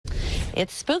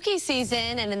It's spooky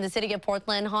season, and in the city of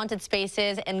Portland, haunted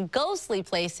spaces and ghostly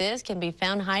places can be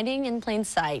found hiding in plain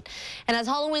sight. And as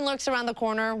Halloween lurks around the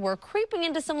corner, we're creeping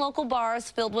into some local bars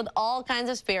filled with all kinds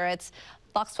of spirits.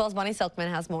 Fox 12's Bonnie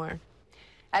Silkman has more.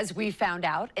 As we found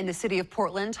out, in the city of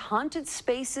Portland, haunted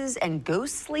spaces and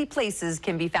ghostly places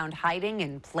can be found hiding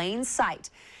in plain sight.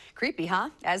 Creepy, huh?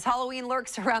 As Halloween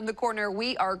lurks around the corner,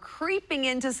 we are creeping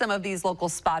into some of these local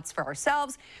spots for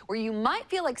ourselves where you might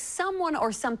feel like someone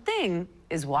or something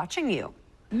is watching you.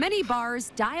 Many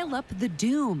bars dial up the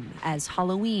doom as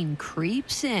Halloween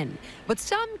creeps in, but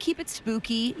some keep it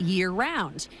spooky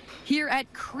year-round. Here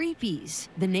at Creepies,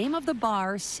 the name of the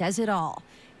bar says it all.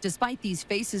 Despite these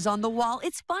faces on the wall,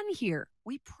 it's fun here,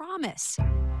 we promise.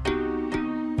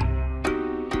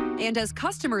 And as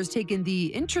customers take in the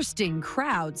interesting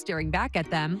crowd staring back at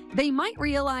them, they might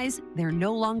realize they're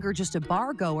no longer just a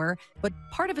bar goer, but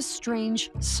part of a strange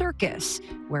circus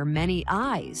where many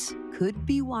eyes could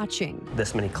be watching.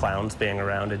 This many clowns being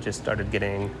around, it just started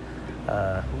getting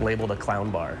labeled a clown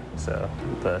bar. So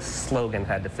the slogan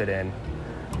had to fit in,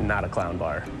 not a clown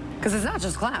bar. Because it's not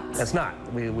just clowns. It's not.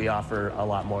 We offer a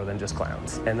lot more than just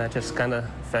clowns. And that just kind of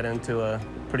fed into a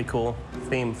pretty cool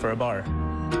theme for a bar.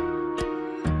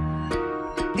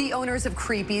 The owners of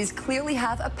Creepies clearly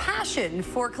have a passion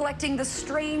for collecting the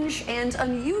strange and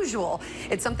unusual.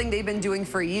 It's something they've been doing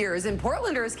for years, and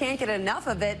Portlanders can't get enough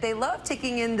of it. They love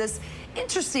taking in this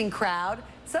interesting crowd.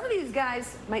 Some of these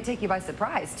guys might take you by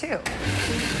surprise, too.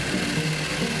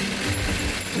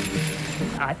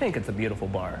 I think it's a beautiful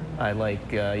bar. I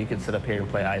like, you could sit up here and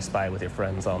play I Spy with your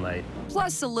friends all night.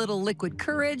 Plus, a little liquid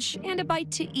courage and a bite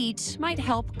to eat might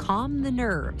help calm the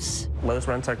nerves. Lowe's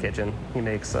rents our kitchen. He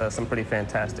makes some pretty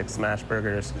fantastic smash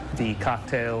burgers. The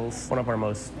cocktails, one of our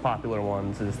most popular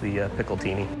ones is the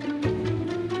Pickletini.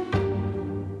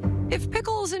 If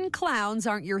pickles and clowns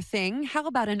aren't your thing, how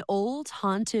about an old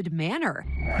haunted manor?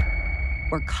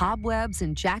 Where cobwebs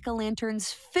and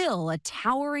jack-o'-lanterns fill a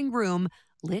towering room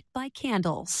lit by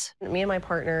candles. Me and my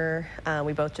partner,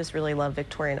 we both just really love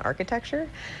Victorian architecture.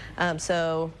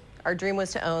 So our dream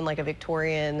was to own like a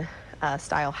Victorian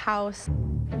style house.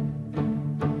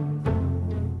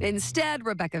 Instead,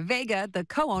 Rebecca Vega, the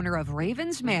co-owner of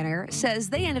Ravens Manor, says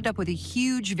they ended up with a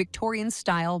huge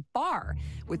Victorian-style bar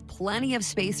with plenty of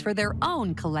space for their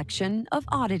own collection of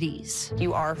oddities.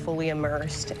 You are fully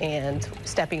immersed and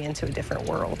stepping into a different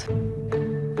world.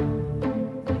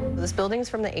 This building's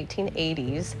from the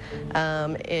 1880s.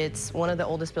 It's one of the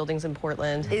oldest buildings in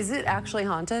Portland. Is it actually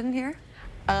haunted in here?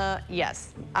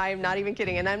 Yes, I'm not even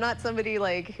kidding. And I'm not somebody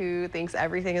like who thinks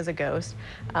everything is a ghost,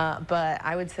 but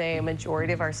I would say a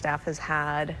majority of our staff has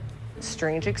had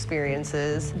strange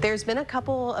experiences. There's been a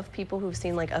couple of people who've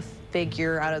seen like a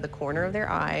figure out of the corner of their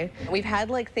eye. We've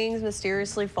had like things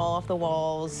mysteriously fall off the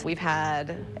walls. We've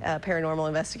had paranormal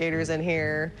investigators in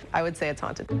here. I would say it's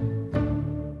haunted.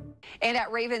 And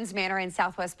at Ravens Manor in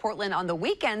Southwest Portland on the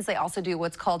weekends, they also do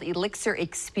what's called Elixir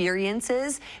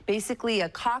Experiences, basically a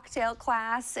cocktail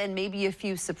class and maybe a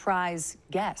few surprise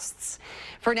guests.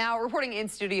 For now, reporting in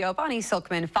studio, Bonnie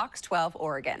Silkman, Fox 12,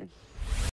 Oregon.